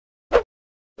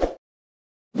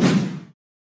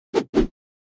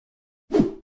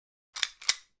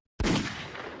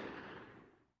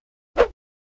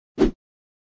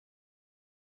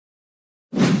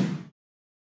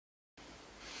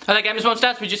Hello gamers, Mum,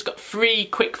 Dads. We've just got 3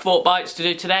 quick Fortbytes to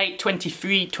do today: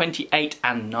 23, 28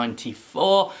 and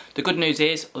 94. The good news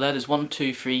is, although there's 1,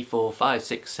 2, 3, 4, 5,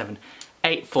 6, 7,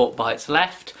 8 Fortbytes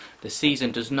left, the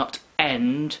season does not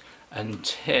end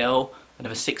until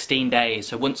another 16 days.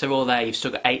 So once they're all there, you've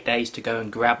still got 8 days to go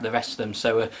and grab the rest of them.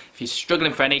 So if you're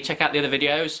struggling for any, check out the other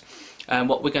videos.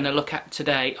 What we're going to look at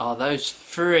today are those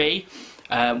 3.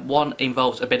 One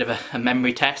involves a bit of a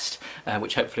memory test,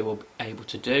 which hopefully we'll be able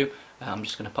to do. I'm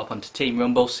just going to pop onto Team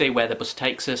Rumble, see where the bus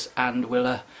takes us, and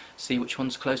we'll see which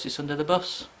one's closest under the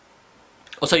bus.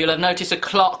 Also, you'll have noticed a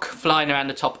clock flying around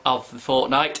the top of the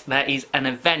Fortnite. There is an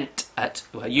event at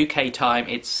UK time.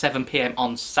 It's 7 PM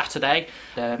on Saturday.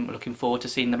 We're looking forward to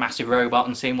seeing the massive robot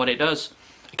and seeing what it does.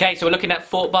 Okay, so we're looking at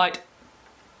Fortbyte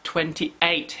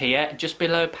 28 here. Just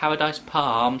below Paradise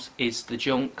Palms is the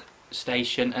junk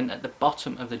station, and at the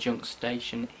bottom of the junk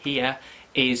station here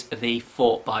is the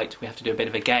Fortbyte. We have to do a bit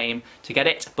of a game to get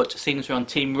it, but seeing as we're on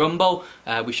Team Rumble,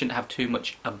 we shouldn't have too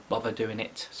much of bother doing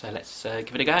it. So let's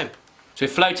give it a go. So we're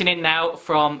floating in now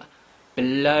from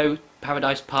below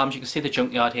Paradise Palms. You can see the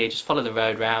junkyard here. Just follow the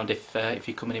road round if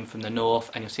you're coming in from the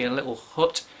north, and you'll see a little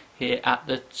hut here at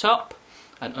the top.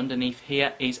 And underneath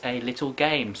here is a little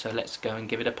game. So let's go and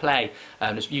give it a play.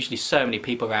 There's usually so many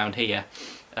people around here.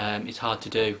 It's hard to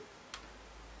do.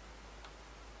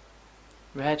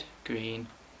 Red, green,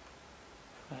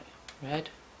 red,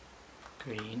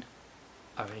 green,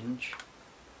 orange,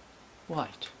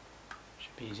 white.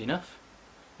 Should be easy enough.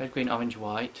 Red, green, orange,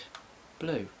 white,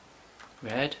 blue.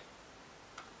 Red,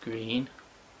 green,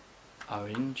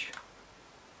 orange,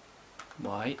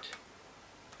 white,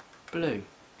 blue.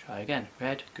 Try again.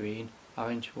 Red, green,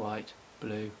 orange, white,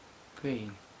 blue,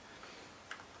 green.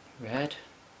 Red,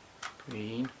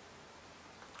 green,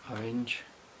 orange,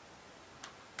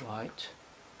 white,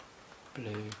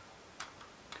 blue,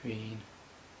 green,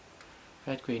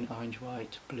 red, green, orange,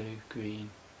 white, blue, green,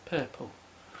 purple.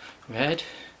 Red,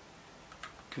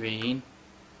 green,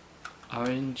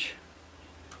 orange,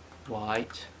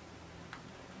 white,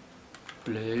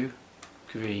 blue,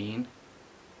 green,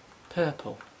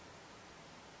 purple.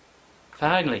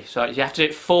 Finally, so you have to do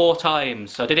it 4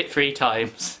 times. So I did it 3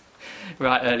 times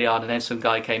right early on, and then some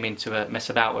guy came in to mess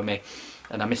about with me,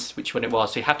 and I missed which one it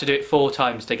was. So you have to do it 4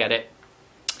 times to get it.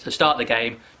 So start the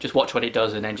game, just watch what it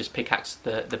does, and then just pickaxe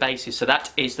the bases. So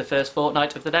that is the first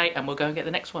Fortnite of the day, and we'll go and get the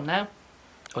next one now.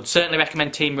 I'd certainly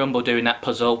recommend Team Rumble doing that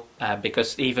puzzle,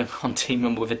 because even on Team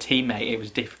Rumble with a teammate it was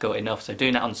difficult enough. So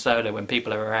doing that on solo when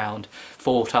people are around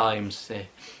 4 times,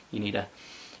 you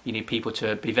need people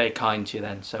to be very kind to you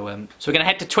then. So we're going to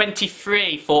head to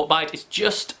 23 Fortbyte. It's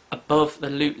just above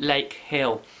the Loot Lake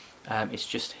Hill. It's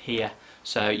just here.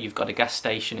 So you've got a gas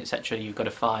station, etc. You've got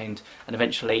to find, and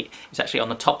eventually it's actually on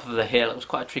the top of the hill. It was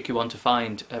quite a tricky one to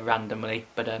find randomly,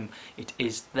 but it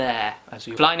is there. As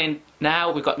we're flying in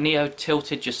now, we've got Neo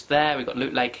tilted just there. We've got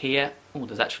Loot Lake here. Oh,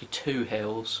 there's actually 2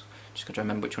 hills. Just got to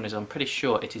remember which one is. I'm pretty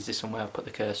sure it is this one where I've put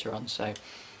the cursor on. So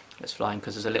let's fly in,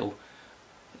 because there's a little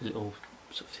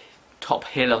sort of top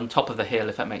hill on top of the hill,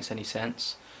 if that makes any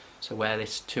sense. So where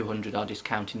this 200 odd is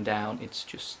counting down, it's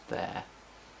just there.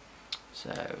 So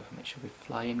make sure we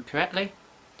fly in correctly.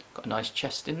 Got a nice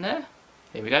chest in there.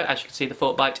 Here we go. As you can see, the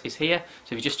Fortbyte is here.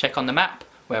 So if you just check on the map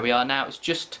where we are now, it's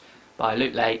just by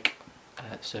Loot Lake.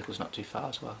 The circle's not too far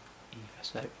as well either.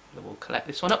 So we'll collect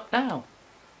this one up now.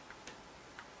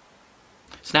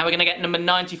 So now we're going to get number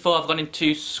 94. I've gone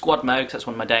into squad mode because that's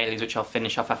one of my dailies, which I'll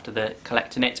finish off after the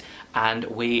collecting it, and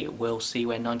we will see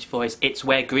where 94 is. It's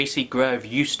where Greasy Grove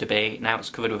used to be. Now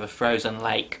it's covered with a frozen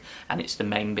lake, and it's the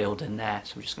main building there.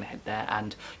 So we're just going to head there,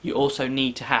 and you also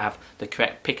need to have the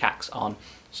correct pickaxe on.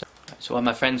 So when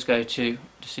my friends go to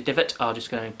just a divot, I'll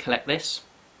just go and collect this.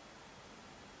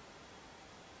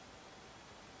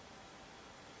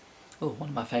 Oh, one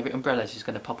of my favourite umbrellas is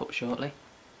going to pop up shortly.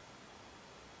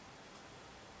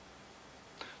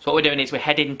 So what we're doing is we're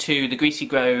heading to the Greasy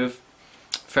Grove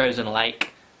frozen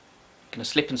lake. We're going to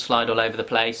slip and slide all over the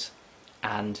place,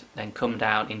 and then come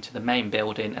down into the main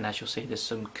building, and as you'll see there's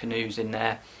some canoes in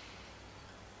there.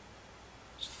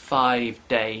 It's 5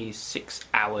 days, 6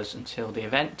 hours until the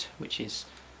event, which is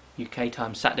UK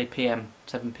time Saturday PM,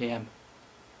 7 PM.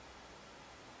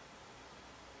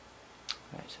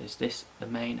 Right, so is this the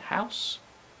main house?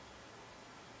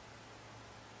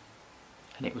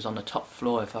 And it was on the top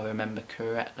floor if I remember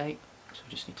correctly, so we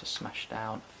just need to smash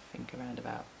down, I think around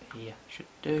about here should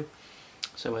do.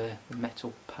 So where the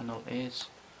metal panel is.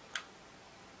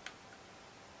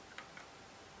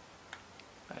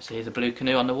 Right, so here's a blue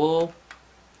canoe on the wall,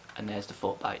 and there's the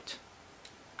Fortbyte.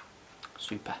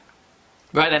 Super.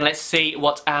 Right then, let's see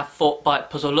what our Fortbyte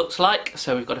puzzle looks like.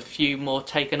 So we've got a few more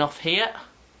taken off here.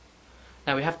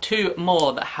 Now we have 2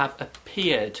 more that have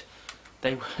appeared.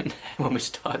 They weren't there when we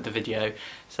started the video.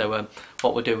 So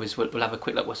what we'll do is we'll have a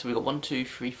quick look. So we've got 1, 2,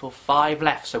 3, 4, 5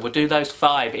 left. So we'll do those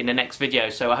 5 in the next video.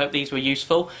 So I hope these were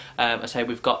useful. I say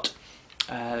we've got,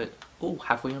 oh,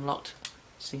 have we unlocked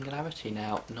Singularity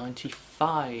now?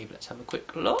 95. Let's have a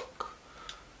quick look.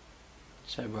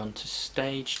 So we're on to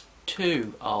stage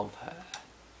 2 of her.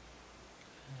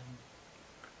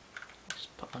 Let's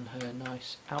put on her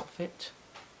nice outfit.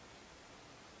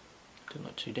 Doesn't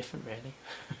look too different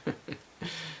really.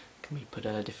 Can we put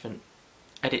a different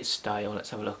edit style? Let's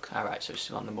have a look. Alright, so it's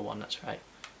still on number 1, that's right.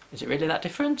 Is it really that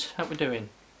different? How are we doing?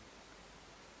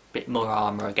 Bit more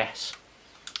armour, I guess.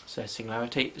 So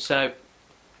Singularity. So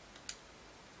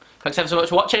thanks ever so much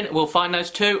for watching. We'll find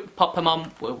those 2, pop them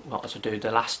on. We'll also do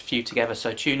the last few together.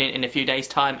 So tune in a few days'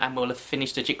 time and we'll have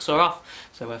finished the jigsaw off.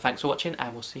 So thanks for watching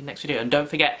and we'll see you next video. And don't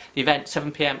forget the event,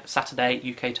 7 PM Saturday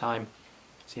UK time.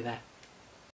 See you there.